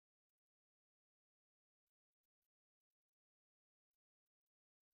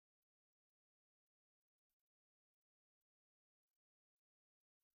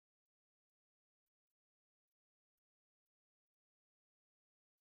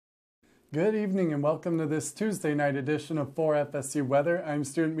Good evening and welcome to this Tuesday night edition of 4FSU Weather. I'm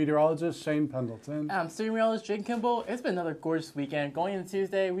student meteorologist Shane Pendleton. I'm student meteorologist Kimball. It's been another gorgeous weekend. Going into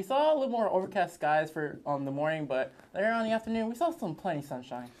Tuesday, we saw a little more overcast skies on the morning, but later on in the afternoon, we saw plenty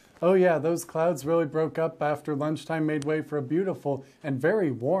sunshine. Oh yeah, those clouds really broke up after lunchtime, made way for a beautiful and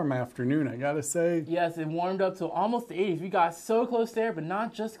very warm afternoon, I gotta say. Yes, it warmed up to almost the 80s. We got so close there, but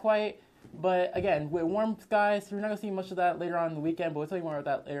not just quite. But again, with warm skies, we're not going to see much of that later on in the weekend, but we'll tell you more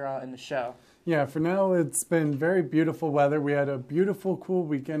about that later on in the show. Yeah, for now it's been very beautiful weather. We had a beautiful, cool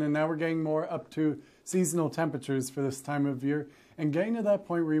weekend, and now we're getting more up to seasonal temperatures for this time of year. And getting to that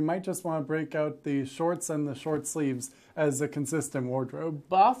point where you might just want to break out the shorts and the short sleeves as a consistent wardrobe.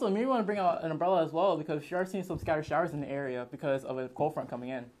 But also, maybe you want to bring out an umbrella as well, because you are seeing some scattered showers in the area because of a cold front coming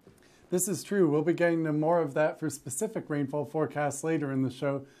in. This is true. We'll be getting to more of that for specific rainfall forecasts later in the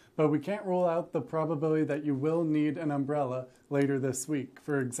show, but we can't rule out the probability that you will need an umbrella later this week.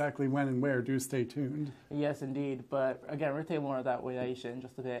 For exactly when and where, do stay tuned. Yes, indeed. But again, we're going to take more of that with Ayesha in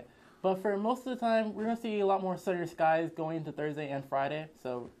just a bit. But for most of the time, we're going to see a lot more sunnier skies going into Thursday and Friday,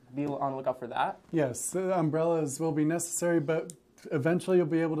 so be on the lookout for that. Yes, umbrellas will be necessary, but eventually you'll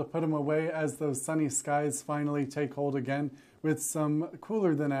be able to put them away as those sunny skies finally take hold again, with some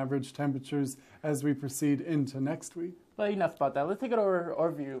cooler than average temperatures as we proceed into next week. But enough about that. Let's take it over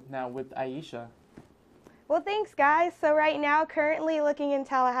overview now with Ayesha. Well, thanks, guys. So right now, currently looking in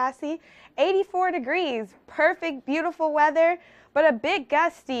Tallahassee, 84 degrees. Perfect, beautiful weather, but a bit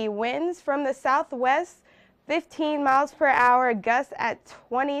gusty. Winds from the southwest, 15 miles per hour, gusts at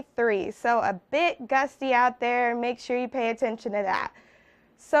 23. So a bit gusty out there. Make sure you pay attention to that.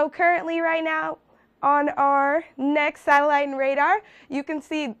 So currently right now, on our next satellite and radar, you can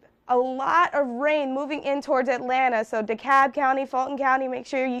see a lot of rain moving in towards Atlanta. So DeKalb County, Fulton County, make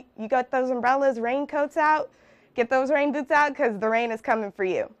sure you got those umbrellas, raincoats out. Get those rain boots out because the rain is coming for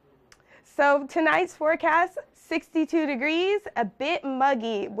you. So tonight's forecast, 62 degrees, a bit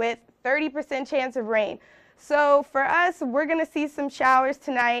muggy with 30% chance of rain. So for us, we're going to see some showers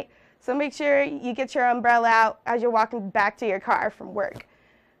tonight. So make sure you get your umbrella out as you're walking back to your car from work.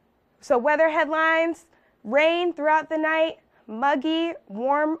 So weather headlines, rain throughout the night, muggy,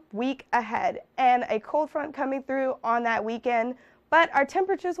 warm week ahead, and a cold front coming through on that weekend, but our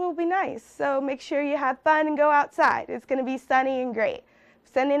temperatures will be nice, so make sure you have fun and go outside. It's going to be sunny and great.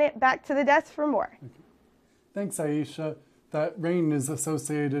 Sending it back to the desk for more. Okay. Thanks, Ayesha. That rain is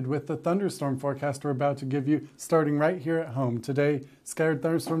associated with the thunderstorm forecast we're about to give you, starting right here at home. Today, scattered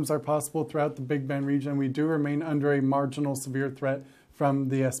thunderstorms are possible throughout the Big Bend region. We do remain under a marginal severe threat from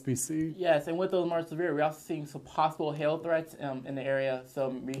the SBC. Yes, and with those marginal severe, we're also seeing some possible hail threats in the area, so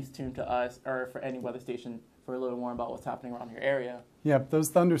be tuned to us or for any weather station for a little more about what's happening around your area. Yep, those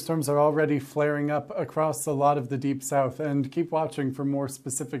thunderstorms are already flaring up across a lot of the deep south, and keep watching for more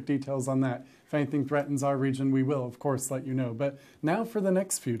specific details on that. If anything threatens our region, we will, of course, let you know. But now for the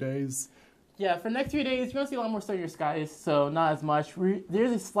next few days. Yeah, for the next few days, you're going to see a lot more sunnier skies, so not as much.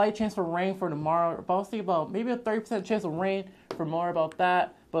 There's a slight chance for rain for tomorrow, but I'll see about maybe a 30% chance of rain for more about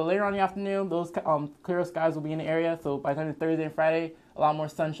that. But later on in the afternoon, those clear skies will be in the area, so by the time of Thursday and Friday, a lot more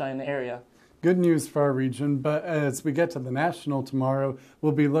sunshine in the area. Good news for our region, but as we get to the national tomorrow,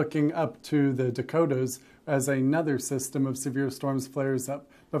 we'll be looking up to the Dakotas as another system of severe storms flares up.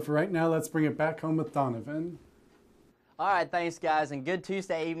 But for right now, let's bring it back home with Donovan. All right, thanks, guys, and good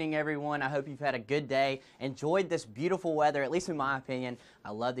Tuesday evening, everyone. I hope you've had a good day, enjoyed this beautiful weather, at least in my opinion. I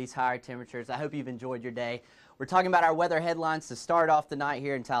love these higher temperatures. I hope you've enjoyed your day. We're talking about our weather headlines to start off the night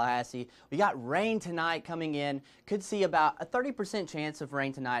here in Tallahassee. We got rain tonight coming in. Could see about a 30% chance of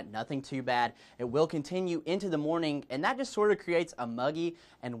rain tonight. Nothing too bad. It will continue into the morning, and that just sort of creates a muggy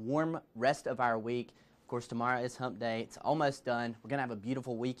and warm rest of our week. Of course, tomorrow is hump day. It's almost done. We're going to have a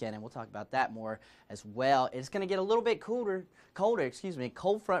beautiful weekend, and we'll talk about that more as well. It's going to get a little bit colder, cold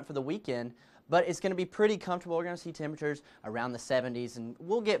front for the weekend, but it's going to be pretty comfortable. We're going to see temperatures around the 70s, and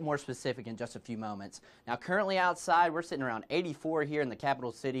we'll get more specific in just a few moments. Now, currently outside, we're sitting around 84 here in the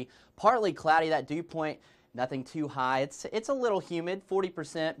capital city. Partly cloudy, that dew point, nothing too high. It's a little humid,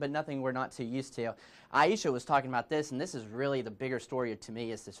 40%, but nothing we're not too used to. Ayesha was talking about this, and this is really the bigger story to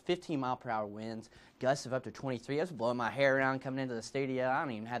me, is this 15-mile-per-hour winds, gusts of up to 23. I was blowing my hair around coming into the studio. I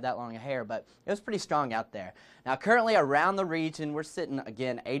don't even have that long of hair, but it was pretty strong out there. Now, currently around the region, we're sitting,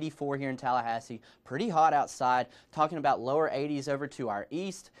 again, 84 here in Tallahassee. Pretty hot outside. Talking about lower 80s over to our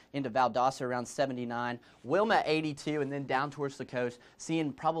east, into Valdosta around 79. Wilma 82, and then down towards the coast,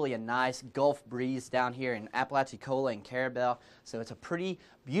 seeing probably a nice Gulf breeze down here in Apalachicola and Carabel. So it's a pretty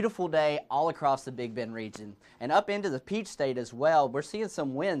beautiful day all across the Big Bend region. And up into the Peach State as well, we're seeing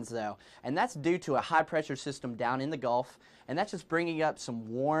some winds though, and that's due to a high pressure system down in the Gulf, and that's just bringing up some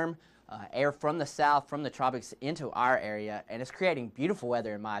warm air from the south, from the tropics into our area, and it's creating beautiful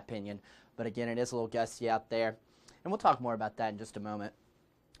weather in my opinion. But again, it is a little gusty out there, and we'll talk more about that in just a moment.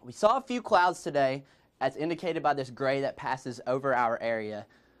 We saw a few clouds today, as indicated by this gray that passes over our area.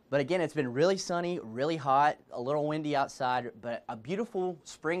 But again, it's been really sunny, really hot, a little windy outside, but a beautiful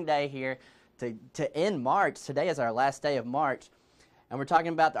spring day here to end March. Today is our last day of March. And we're talking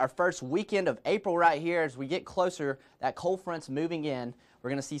about our first weekend of April right here. As we get closer, that cold front's moving in. We're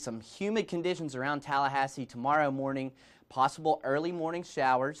going to see some humid conditions around Tallahassee tomorrow morning, possible early morning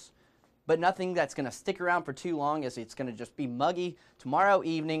showers, but nothing that's going to stick around for too long, as it's going to just be muggy tomorrow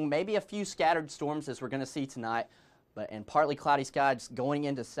evening, maybe a few scattered storms as we're going to see tonight, and partly cloudy skies going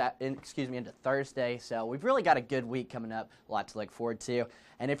into Thursday. So we've really got a good week coming up, a lot to look forward to.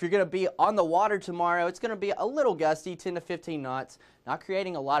 And if you're going to be on the water tomorrow, it's going to be a little gusty, 10 to 15 knots, not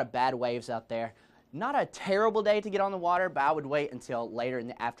creating a lot of bad waves out there. Not a terrible day to get on the water, but I would wait until later in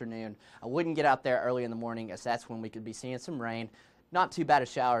the afternoon. I wouldn't get out there early in the morning, as that's when we could be seeing some rain. Not too bad of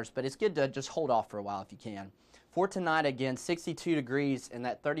showers, but it's good to just hold off for a while if you can. For tonight, again, 62 degrees and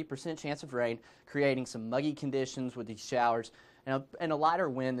that 30% chance of rain, creating some muggy conditions with these showers and a lighter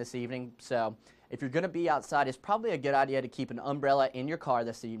wind this evening. So if you're going to be outside, it's probably a good idea to keep an umbrella in your car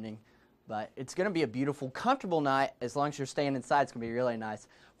this evening. But it's going to be a beautiful, comfortable night. As long as you're staying inside, it's going to be really nice.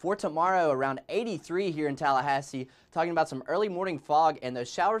 For tomorrow, around 83 here in Tallahassee, talking about some early morning fog, and those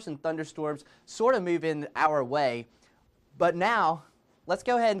showers and thunderstorms sort of move in our way. But now, let's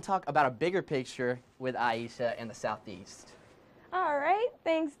go ahead and talk about a bigger picture with Ayesha in the southeast. All right,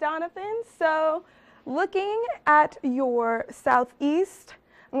 thanks, Donovan. So, looking at your southeast,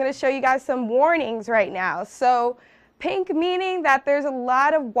 I'm going to show you guys some warnings right now. So, pink meaning that there's a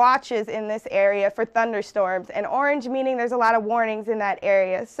lot of watches in this area for thunderstorms, and orange meaning there's a lot of warnings in that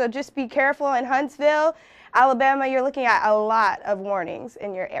area. So just be careful. In Huntsville, Alabama, you're looking at a lot of warnings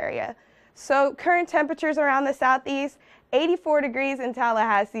in your area. So current temperatures around the southeast, 84 degrees in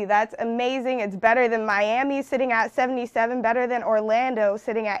Tallahassee. That's amazing. It's better than Miami, sitting at 77, better than Orlando,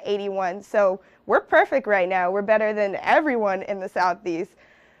 sitting at 81. So we're perfect right now. We're better than everyone in the southeast.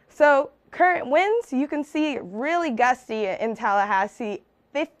 So current winds, you can see really gusty in Tallahassee,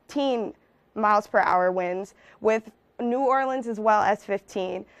 15 miles per hour winds, with New Orleans as well as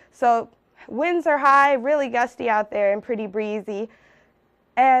 15. So winds are high, really gusty out there and pretty breezy.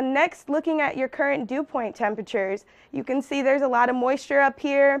 And next, looking at your current dew point temperatures, you can see there's a lot of moisture up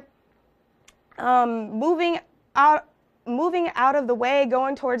here, moving out of the way,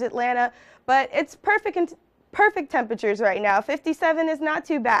 going towards Atlanta, but it's perfect temperatures right now. 57 is not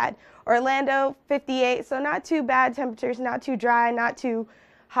too bad. Orlando, 58, so not too bad temperatures, not too dry, not too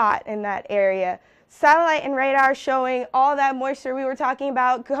hot in that area. Satellite and radar showing all that moisture we were talking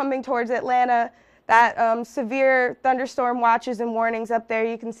about coming towards Atlanta, that severe thunderstorm watches and warnings up there.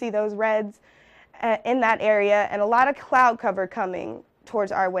 You can see those reds in that area, and a lot of cloud cover coming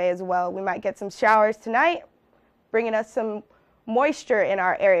towards our way as well. We might get some showers tonight, bringing us some moisture in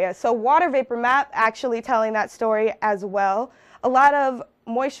our area. So water vapor map actually telling that story as well. A lot of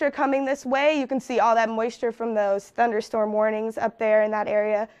moisture coming this way. You can see all that moisture from those thunderstorm warnings up there in that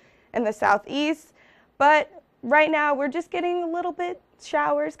area in the southeast. But right now we're just getting a little bit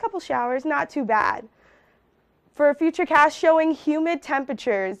showers, couple showers, not too bad. For a future cast showing humid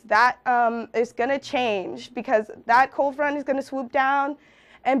temperatures, that is going to change because that cold front is going to swoop down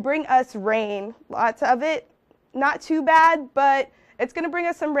and bring us rain. Lots of it, not too bad, but it's going to bring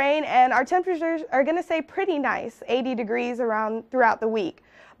us some rain, and our temperatures are going to stay pretty nice, 80 degrees around throughout the week.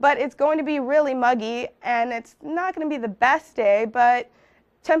 But it's going to be really muggy, and it's not going to be the best day, but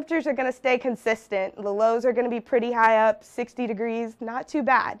temperatures are going to stay consistent. The lows are going to be pretty high up, 60 degrees, not too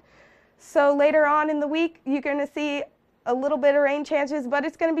bad. So later on in the week, you're going to see a little bit of rain chances, but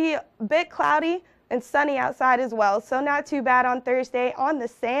it's going to be a bit cloudy and sunny outside as well, so not too bad on Thursday. On the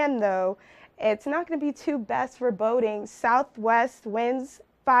sand, though, it's not going to be too best for boating. Southwest winds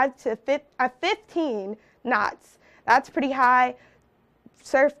 15 knots. That's pretty high.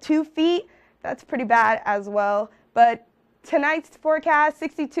 Surf 2 feet. That's pretty bad as well. But tonight's forecast,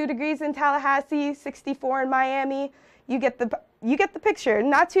 62 degrees in Tallahassee, 64 in Miami. You get the picture.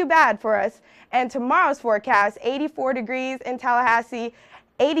 Not too bad for us. And tomorrow's forecast, 84 degrees in Tallahassee,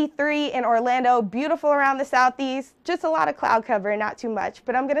 83 in Orlando, beautiful around the southeast, just a lot of cloud cover, not too much.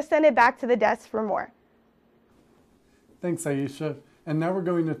 But I'm going to send it back to the desk for more. Thanks, Ayesha. And now we're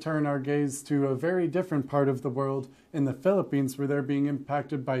going to turn our gaze to a very different part of the world, in the Philippines, where they're being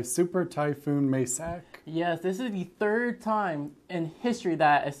impacted by Super Typhoon Maysak. Yes, this is the third time in history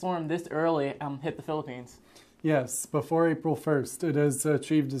that a storm this early hit the Philippines. Yes, before April 1st, it has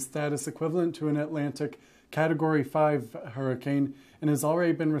achieved a status equivalent to an Atlantic Category 5 hurricane, and has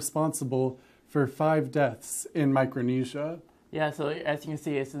already been responsible for 5 deaths in Micronesia. Yeah, so as you can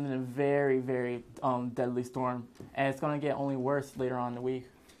see, it's in a very, very deadly storm, and it's going to get only worse later on in the week.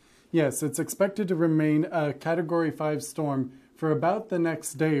 Yes, it's expected to remain a Category 5 storm for about the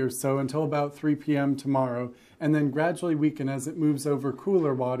next day or so until about 3 p.m. tomorrow, and then gradually weaken as it moves over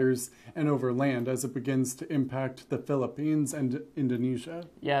cooler waters and over land as it begins to impact the Philippines and Indonesia.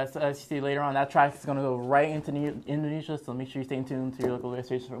 Yeah, so as you see later on, that track is going to go right into Indonesia, so make sure you stay tuned to your local radio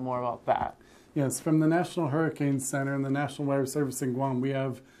station for more about that. Yes, from the National Hurricane Center and the National Weather Service in Guam, we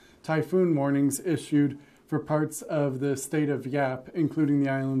have typhoon warnings issued for parts of the state of Yap, including the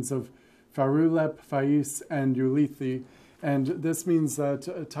islands of Farulep, Faiz, and Ulithi. And this means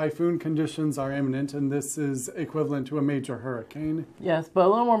that typhoon conditions are imminent, and this is equivalent to a major hurricane. Yes, but a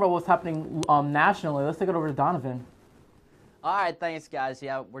little more about what's happening nationally. Let's take it over to Donovan. All right, thanks, guys.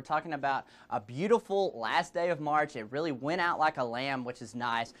 Yeah, we're talking about a beautiful last day of March. It really went out like a lamb, which is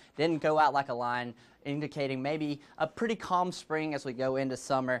nice. Didn't go out like a lion, indicating maybe a pretty calm spring as we go into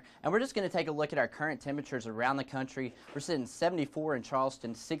summer. And we're just going to take a look at our current temperatures around the country. We're sitting 74 in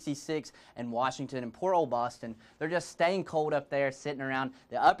Charleston, 66 in Washington, and poor old Boston. They're just staying cold up there, sitting around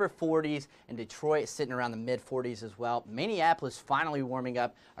the upper 40s, and Detroit sitting around the mid 40s as well. Minneapolis finally warming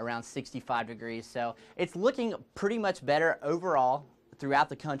up around 65 degrees. So it's looking pretty much better overall throughout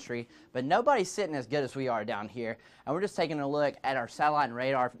the country, but nobody's sitting as good as we are down here. And we're just taking a look at our satellite and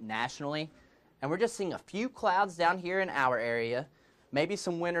radar nationally. And we're just seeing a few clouds down here in our area, maybe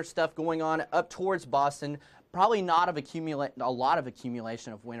some winter stuff going on up towards Boston, probably not a lot of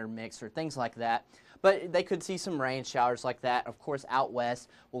accumulation of winter mix or things like that, but they could see some rain showers like that. Of course, out west,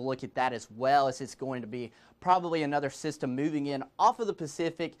 we'll look at that as well, as it's going to be probably another system moving in off of the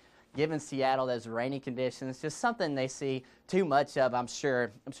Pacific, giving Seattle those rainy conditions, just something they see too much of, I'm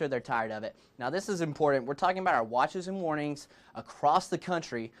sure. I'm sure they're tired of it. Now, this is important. We're talking about our watches and warnings across the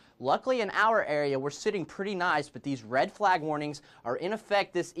country. Luckily, in our area, we're sitting pretty nice, but these red flag warnings are in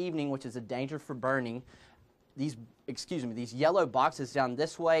effect this evening, which is a danger for burning. These yellow boxes down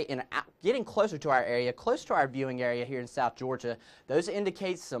this way and getting closer to our area, close to our viewing area here in South Georgia, those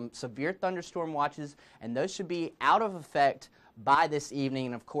indicate some severe thunderstorm watches, and those should be out of effect by this evening.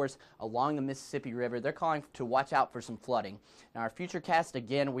 And of course, along the Mississippi River, they're calling to watch out for some flooding. Now, our futurecast,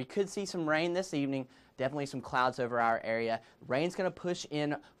 again, we could see some rain this evening, definitely some clouds over our area. Rain's going to push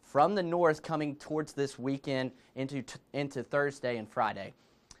in from the north coming towards this weekend into Thursday and Friday.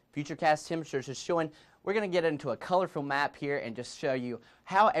 Futurecast temperatures are showing. We're going to get into a colorful map here and just show you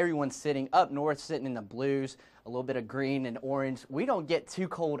how everyone's sitting up north, sitting in the blues, a little bit of green and orange. We don't get too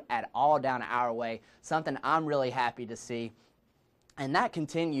cold at all down our way, something I'm really happy to see. And that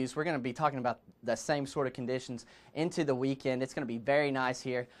continues. We're going to be talking about the same sort of conditions into the weekend. It's going to be very nice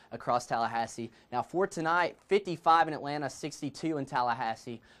here across Tallahassee. Now, for tonight, 55 in Atlanta, 62 in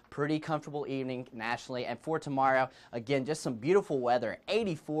Tallahassee. Pretty comfortable evening nationally. And for tomorrow, again, just some beautiful weather,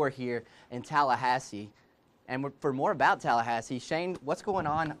 84 here in Tallahassee. And for more about Tallahassee, Shane, what's going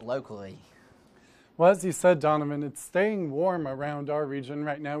on locally? Well, as you said, Donovan, it's staying warm around our region.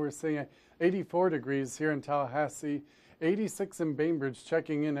 Right now, we're seeing 84 degrees here in Tallahassee. 86 in Bainbridge,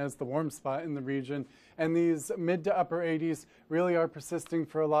 checking in as the warm spot in the region. And these mid to upper 80s really are persisting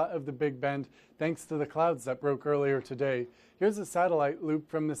for a lot of the Big Bend, thanks to the clouds that broke earlier today. Here's a satellite loop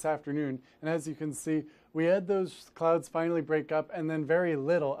from this afternoon. And as you can see, we had those clouds finally break up and then very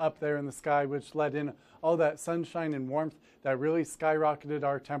little up there in the sky, which let in all that sunshine and warmth that really skyrocketed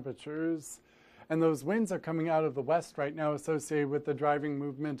our temperatures. And those winds are coming out of the west right now, associated with the driving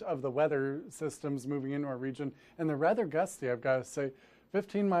movement of the weather systems moving into our region. And they're rather gusty, I've got to say.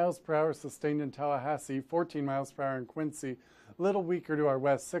 15 miles per hour sustained in Tallahassee, 14 miles per hour in Quincy, a little weaker to our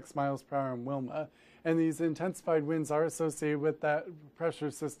west, 6 miles per hour in Wilma. And these intensified winds are associated with that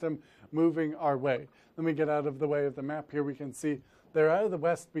pressure system moving our way. Let me get out of the way of the map here. We can see they're out of the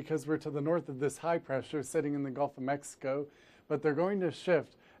west because we're to the north of this high pressure sitting in the Gulf of Mexico, but they're going to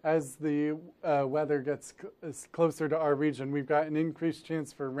shift as the weather gets closer to our region. We've got an increased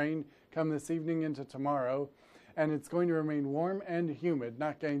chance for rain come this evening into tomorrow, and it's going to remain warm and humid,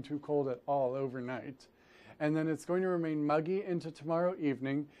 not getting too cold at all overnight. And then it's going to remain muggy into tomorrow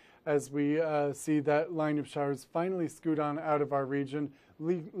evening as we see that line of showers finally scoot on out of our region,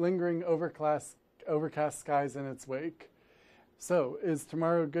 lingering overcast skies in its wake. So, is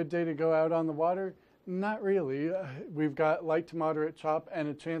tomorrow a good day to go out on the water? Not really. We've got light to moderate chop and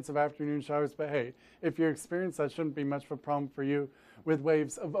a chance of afternoon showers, but hey, if you experience that, shouldn't be much of a problem for you with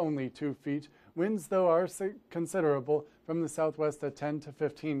waves of only 2 feet. Winds, though, are considerable from the southwest at 10 to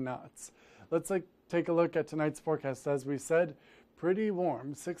 15 knots. Let's take a look at tonight's forecast. As we said, pretty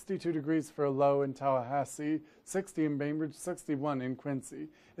warm. 62 degrees for a low in Tallahassee, 60 in Bainbridge, 61 in Quincy.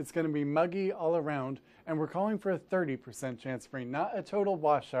 It's going to be muggy all around, and we're calling for a 30% chance of rain. Not a total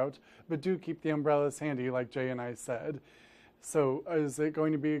washout, but do keep the umbrellas handy like Jay and I said. So is it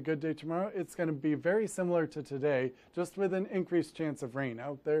going to be a good day tomorrow? It's going to be very similar to today, just with an increased chance of rain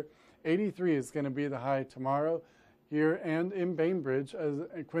out there. 83 is going to be the high tomorrow here and in Bainbridge, as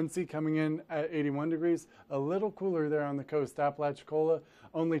Quincy coming in at 81 degrees, a little cooler there on the coast. Apalachicola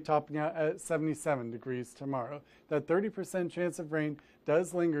only topping out at 77 degrees tomorrow. That 30% chance of rain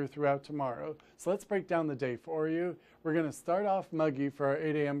does linger throughout tomorrow. So let's break down the day for you. We're going to start off muggy for our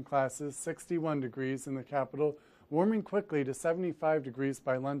 8 a.m. classes, 61 degrees in the capital, warming quickly to 75 degrees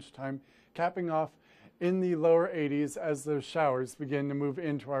by lunchtime, capping off in the lower 80s as those showers begin to move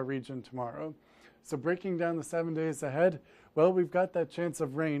into our region tomorrow. So breaking down the 7 days ahead, well, we've got that chance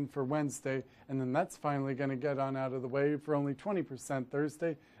of rain for Wednesday, and then that's finally going to get on out of the way for only 20%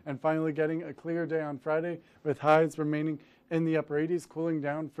 Thursday, and finally getting a clear day on Friday with highs remaining in the upper 80s, cooling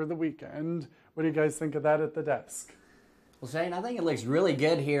down for the weekend. What do you guys think of that at the desk? Well, Shane, I think it looks really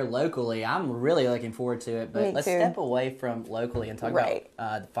good here locally. I'm really looking forward to it, but let's step away from locally and talk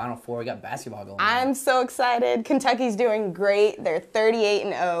about the Final Four. We got basketball going on. I'm so excited. Kentucky's doing great. They're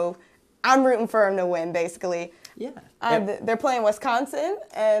 38-0. I'm rooting for them to win, basically. Yeah. They're playing Wisconsin,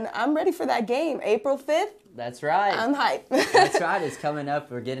 and I'm ready for that game. April 5th. That's right. I'm hyped. That's right. It's coming up.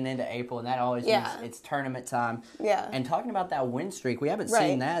 We're getting into April, and that always means it's tournament time. Yeah. And talking about that win streak, we haven't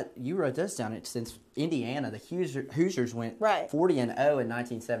seen that. You wrote this down. Since Indiana, the Hoosiers went 40-0 in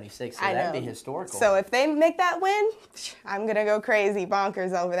 1976, so that'd be historical. So if they make that win, I'm going to go crazy,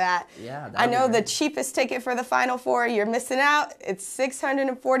 bonkers over that. Yeah. I know the cheapest ticket for the Final Four, you're missing out. It's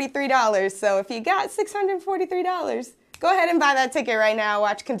 $643. So if you got $643, go ahead and buy that ticket right now.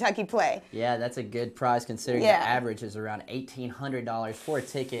 Watch Kentucky play. Yeah, that's a good price considering the average is around $1,800 for a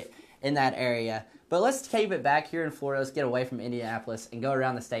ticket in that area. But let's keep it back here in Florida. Let's get away from Indianapolis and go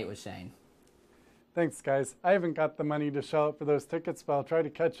around the state with Shane. Thanks, guys. I haven't got the money to shell out for those tickets, but I'll try to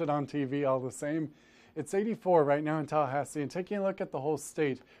catch it on TV all the same. It's 84 right now in Tallahassee, and taking a look at the whole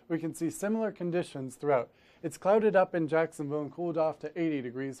state, we can see similar conditions throughout. It's clouded up in Jacksonville and cooled off to 80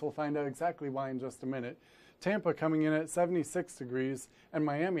 degrees. We'll find out exactly why in just a minute. Tampa coming in at 76 degrees and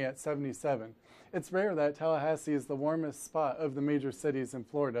Miami at 77. It's rare that Tallahassee is the warmest spot of the major cities in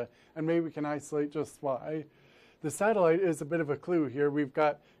Florida, and maybe we can isolate just why. The satellite is a bit of a clue here. We've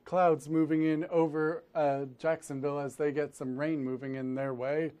got clouds moving in over Jacksonville as they get some rain moving in their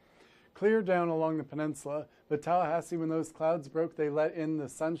way. Clear down along the peninsula, but Tallahassee, when those clouds broke, they let in the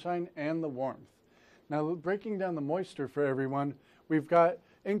sunshine and the warmth. Now, breaking down the moisture for everyone, we've got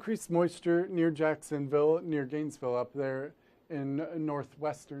increased moisture near Jacksonville, near Gainesville up there in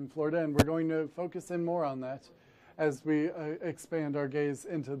northwestern Florida, and we're going to focus in more on that as we expand our gaze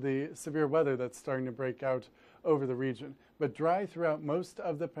into the severe weather that's starting to break out over the region. But dry throughout most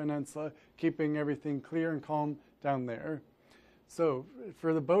of the peninsula, keeping everything clear and calm down there. So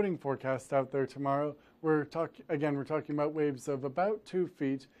for the boating forecast out there tomorrow, we're talking about waves of about 2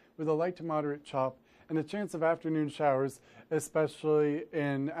 feet with a light to moderate chop and a chance of afternoon showers, especially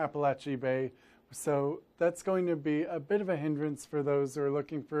in Appalachia Bay. So that's going to be a bit of a hindrance for those who are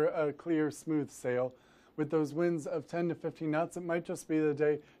looking for a clear, smooth sail. With those winds of 10 to 15 knots, it might just be the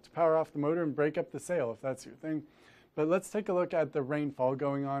day to power off the motor and break up the sail if that's your thing. But let's take a look at the rainfall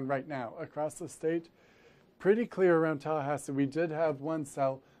going on right now across the state. Pretty clear around Tallahassee. We did have one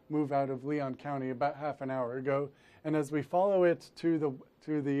cell move out of Leon County about half an hour ago. And as we follow it to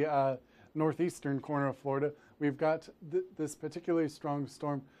the northeastern corner of Florida, we've got this particularly strong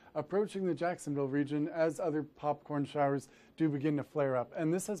storm approaching the Jacksonville region as other popcorn showers do begin to flare up.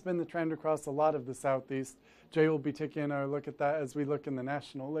 And this has been the trend across a lot of the southeast. Jay will be taking a look at that as we look in the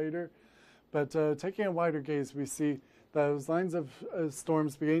national later. But taking a wider gaze, we see those lines of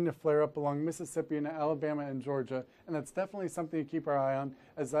storms beginning to flare up along Mississippi and Alabama and Georgia. And that's definitely something to keep our eye on,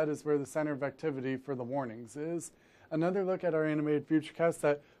 as that is where the center of activity for the warnings is. Another look at our animated futurecast,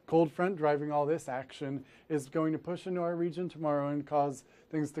 that cold front driving all this action is going to push into our region tomorrow and cause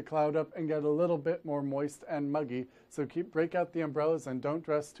things to cloud up and get a little bit more moist and muggy. So break out the umbrellas and don't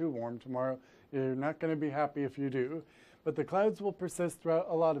dress too warm tomorrow. You're not going to be happy if you do. But the clouds will persist throughout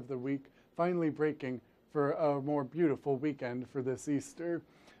a lot of the week, finally breaking for a more beautiful weekend for this Easter.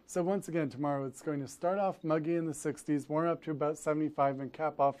 So once again, tomorrow it's going to start off muggy in the 60s, warm up to about 75 and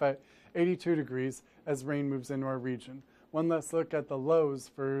cap off at 82 degrees as rain moves into our region. One last look at the lows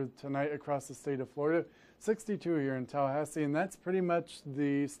for tonight across the state of Florida. 62 here in Tallahassee, and that's pretty much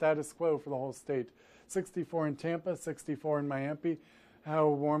the status quo for the whole state. 64 in Tampa, 64 in Miami, How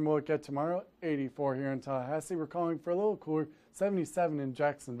warm will it get tomorrow? 84 here in Tallahassee. We're calling for a little cooler, 77 in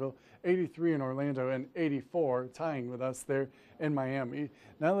Jacksonville, 83 in Orlando, and 84 tying with us there in Miami.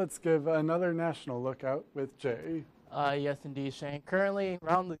 Now let's give another national lookout with Jay. Yes, indeed, Shane. Currently,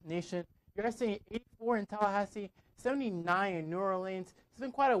 around the nation, you're seeing 84 in Tallahassee, 79 in New Orleans. It's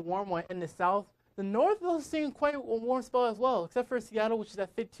been quite a warm one in the south. The north is also seeing quite a warm spell as well, except for Seattle, which is at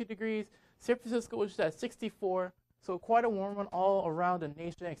 52 degrees, San Francisco, which is at 64. So quite a warm one all around the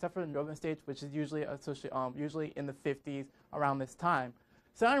nation, except for the northern states, which is usually usually in the 50s around this time.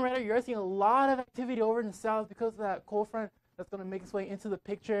 Southern radar, you're seeing a lot of activity over in the south because of that cold front that's going to make its way into the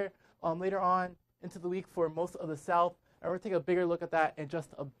picture later on into the week for most of the south. And we're going to take a bigger look at that in just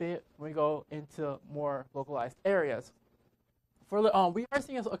a bit when we go into more localized areas. We are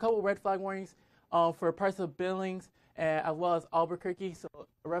seeing a couple red flag warnings for parts of Billings as well as Albuquerque. So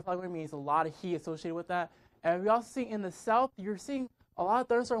a red flag warning means a lot of heat associated with that. And we also see in the south, you're seeing a lot of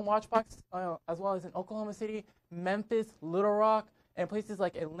thunderstorm watch box as well as in Oklahoma City, Memphis, Little Rock, and places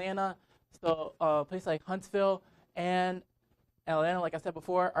like Atlanta. So places like Huntsville and Atlanta, like I said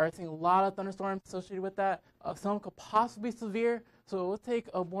before, are seeing a lot of thunderstorms associated with that. Some could possibly be severe. So we'll take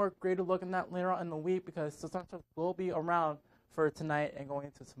a more greater look at that later on in the week because the thunderstorms will be around for tonight and going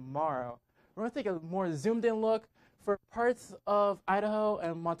into tomorrow. We're going to take a more zoomed in look. For parts of Idaho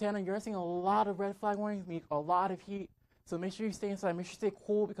and Montana, you're seeing a lot of red flag warnings, mean a lot of heat. So make sure you stay inside, make sure you stay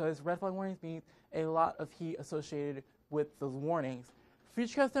cool because red flag warnings mean a lot of heat associated with those warnings.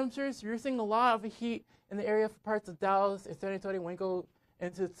 Futurecast temperatures, you're seeing a lot of heat in the area for parts of Dallas and San Antonio when we go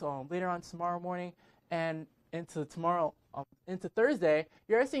into later on tomorrow morning and into Thursday.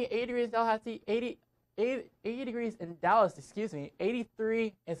 You're seeing 80 degrees in Tallahassee, 80 degrees in Dallas,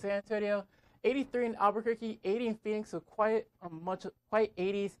 83 in San Antonio, 83 in Albuquerque, 80 in Phoenix, so quite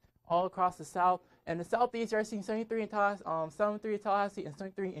 80s all across the south. And the southeast, you're seeing 73 in Tallahassee, and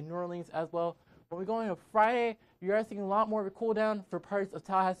 73 in New Orleans as well. When we go into Friday, you are seeing a lot more of a cool down for parts of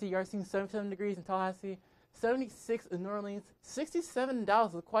Tallahassee. You are seeing 77 degrees in Tallahassee, 76 in New Orleans, 67 in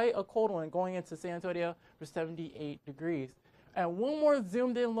Dallas. It's quite a cold one going into San Antonio for 78 degrees. And one more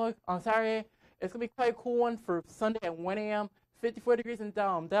zoomed in look on Saturday. It's going to be quite a cool one for Sunday at 1 a.m., 54 degrees in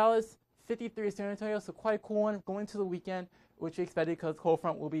Dallas, 53 in San Antonio, so quite a cool one going to the weekend, which we expected because cold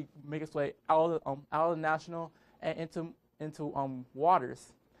front will be making its way out of the national and into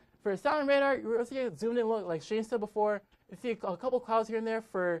waters. For the southern radar, you're going to see a zoomed in look, like Shane said before. You see a couple clouds here and there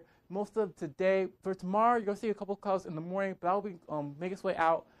for most of today. For tomorrow, you're going to see a couple clouds in the morning, but that will be make its way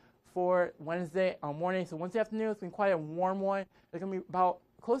out for Wednesday morning. So Wednesday afternoon, it's been quite a warm one. It's going to be about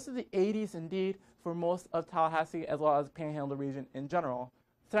close to the 80s indeed for most of Tallahassee as well as the Panhandle region in general.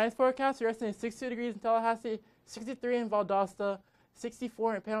 Tonight's forecast, you're estimating 62 degrees in Tallahassee, 63 in Valdosta,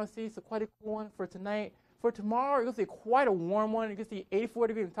 64 in Pendleton, so quite a cool one for tonight. For tomorrow, you're going to see quite a warm one. You're going to see 84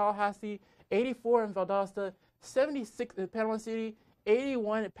 degrees in Tallahassee, 84 in Valdosta, 76 in Panama City,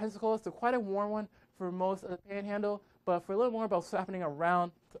 81 in Pensacola, so quite a warm one for most of the Panhandle. But for a little more about what's happening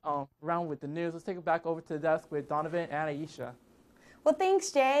around with the news, let's take it back over to the desk with Donovan and Ayesha. Well, thanks,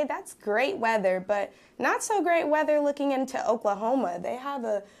 Jay. That's great weather, but not so great weather looking into Oklahoma. They have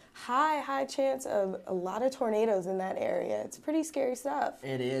a high chance of a lot of tornadoes in that area. It's pretty scary stuff.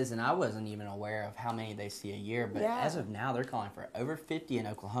 It is, and I wasn't even aware of how many they see a year, but as of now, they're calling for over 50 in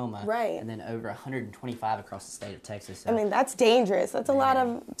Oklahoma, right, and then over 125 across the state of Texas. So. I mean, that's dangerous. That's a lot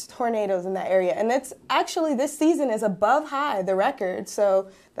of tornadoes in that area, and it's actually, this season is above the record, so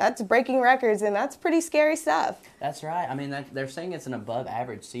that's breaking records, and that's pretty scary stuff. That's right. I mean, they're saying it's an above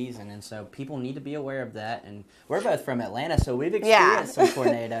average season, and so people need to be aware of that, and we're both from Atlanta, so we've experienced some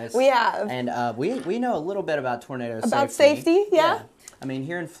tornadoes. We have. And we know a little bit about tornado safety. About safety, yeah. I mean,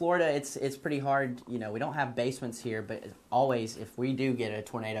 here in Florida, it's pretty hard. You know, we don't have basements here, but always, if we do get a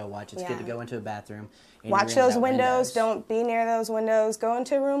tornado watch, it's good to go into a bathroom. And watch those windows. Don't be near those windows. Go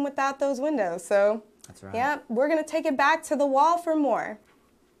into a room without those windows. So, that's right. Yeah, we're going to take it back to the wall for more.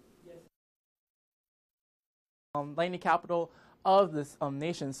 Lightning capital of this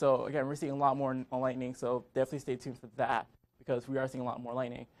nation. So again, we're seeing a lot more lightning. So definitely stay tuned for that because we are seeing a lot more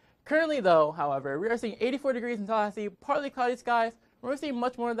lightning. Currently, though, however, we are seeing 84 degrees in Tallahassee, partly cloudy skies. We're seeing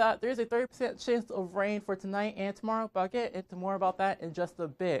much more of that. There's a 30% chance of rain for tonight and tomorrow, but I'll get into more about that in just a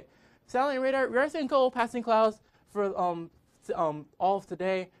bit. Satellite radar, we are seeing a couple passing clouds for all of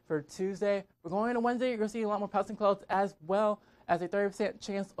today for Tuesday. We're going into Wednesday, you're going to see a lot more passing clouds as well as a 30%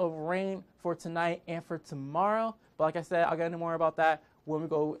 chance of rain for tonight and for tomorrow. But like I said, I'll get into more about that when we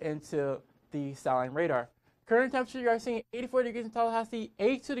go into the satellite radar. Current temperature, you are seeing 84 degrees in Tallahassee,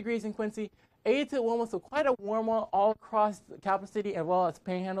 82 degrees in Quincy, 82 at Wilmot, so quite a warm one all across the capital city as well as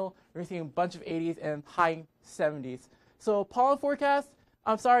Panhandle. We're seeing a bunch of 80s and high 70s. So pollen forecast,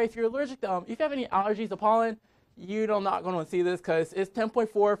 I'm sorry, if you're allergic to, if you have any allergies to pollen, you're not going to see this because it's 10.4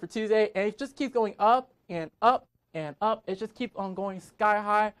 for Tuesday, and it just keeps going up and up and up. It just keeps on going sky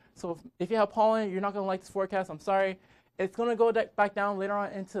high. So if you have pollen, you're not going to like this forecast. I'm sorry. It's going to go back down later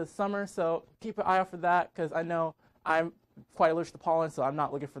on into the summer, so keep an eye out for that because I know I'm quite allergic to pollen, so I'm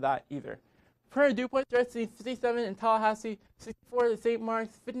not looking for that either. Current dew point, they're seeing 57 in Tallahassee, 64 in St.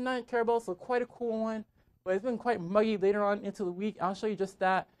 Mark's, 59 in Kimball, so quite a cool one. But it's been quite muggy later on into the week. I'll show you just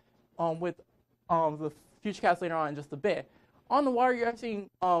that with the futurecast later on in just a bit. On the water, you're seeing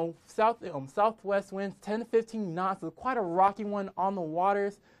southwest winds, 10 to 15 knots. So quite a rocky one on the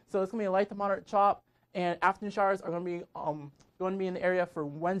waters. So it's going to be a light to moderate chop, and afternoon showers are going to be in the area for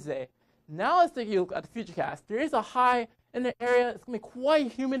Wednesday. Now let's take a look at the futurecast. There is a high in the area. It's going to be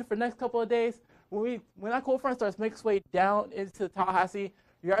quite humid for the next couple of days. When that cold front starts making its way down into Tallahassee,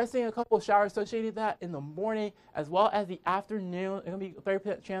 you are seeing a couple of showers associated with that in the morning as well as the afternoon. It's going to be a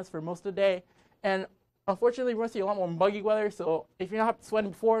 30% chance for most of the day. And unfortunately, we're going to see a lot more muggy weather. So if you're not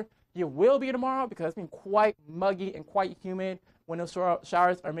sweating before, you will be tomorrow because it's been quite muggy and quite humid when those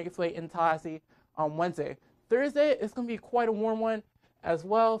showers are making its way in Tallahassee on Wednesday. Thursday, it's going to be quite a warm one as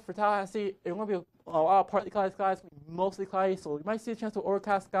well for Tallahassee. It's going to be a lot of partly cloudy skies, mostly cloudy. So you might see a chance of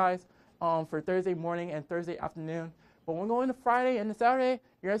overcast skies for Thursday morning and Thursday afternoon. But when we go into Friday and Saturday,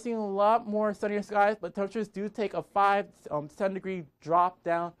 you're seeing a lot more sunnier skies, but temperatures do take a 5 to 10 degree drop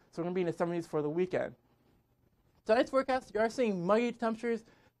down. So we're going to be in the 70s for the weekend. Tonight's forecast, you are seeing muggy temperatures,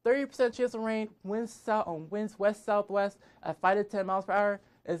 30% chance of rain, winds west-southwest at 5 to 10 miles per hour.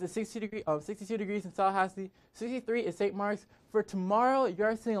 It's 62 degrees in Tallahassee, 63 in St. Mark's. For tomorrow, you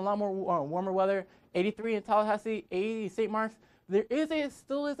are seeing a lot more warmer weather, 83 in Tallahassee, 80 in St. Mark's. There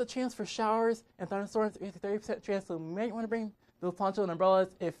still is a chance for showers and thunderstorms. It's a 30% chance, so you might want to bring those ponchos and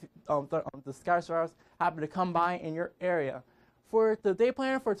umbrellas if the sky showers happen to come by in your area. For the day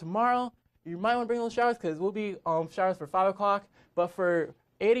planner for tomorrow, you might want to bring those showers because it will be showers for 5 o'clock. But for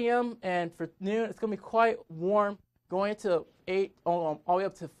 8 a.m. and for noon, it's going to be quite warm, going to 8 all the way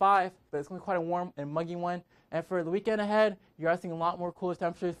up to 5. But it's going to be quite a warm and muggy one. And for the weekend ahead, you are seeing a lot more cooler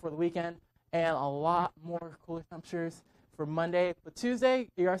temperatures for the weekend and a lot more cooler temperatures for Monday. But Tuesday,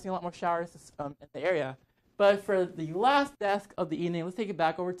 you are seeing a lot more showers in the area. But for the last desk of the evening, let's take it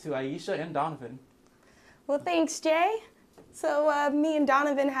back over to Ayesha and Donovan. Well, thanks, Jay. So me and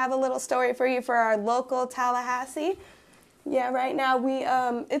Donovan have a little story for you for our local Tallahassee. Yeah, right now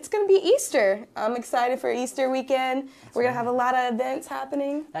it's going to be Easter. I'm excited for Easter weekend. We're going to have a lot of events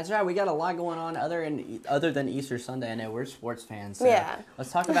happening. That's right. We got a lot going on other than Easter Sunday. I know we're sports fans. So yeah.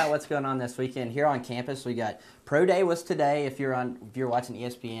 Let's talk about what's going on this weekend here on campus. We got Pro Day was today. If you're watching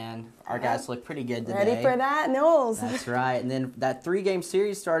ESPN, our guys look pretty good today. Ready for that, Knowles? That's right. And then that 3-game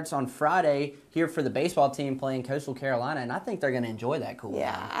series starts on Friday here for the baseball team playing Coastal Carolina, and I think they're going to enjoy that cool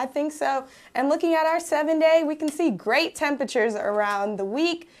Yeah, time. I think so. And looking at our 7-day, we can see great temperatures around the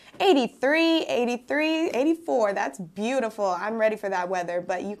week. 83, 83, 84. That's beautiful. I'm ready for that weather.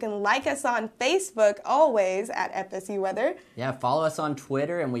 But you can like us on Facebook always at FSU Weather. Yeah, follow us on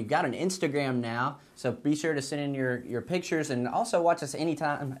Twitter, and we've got an Instagram now. So be sure to send in your pictures and also watch us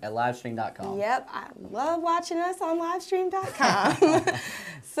anytime at livestream.com. Yep, I love watching us on livestream.com.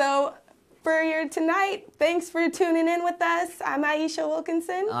 So for your tonight, thanks for tuning in with us. I'm Ayesha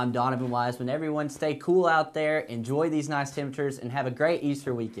Wilkinson. I'm Donovan Wiseman. Everyone stay cool out there, enjoy these nice temperatures, and have a great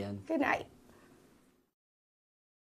Easter weekend. Good night.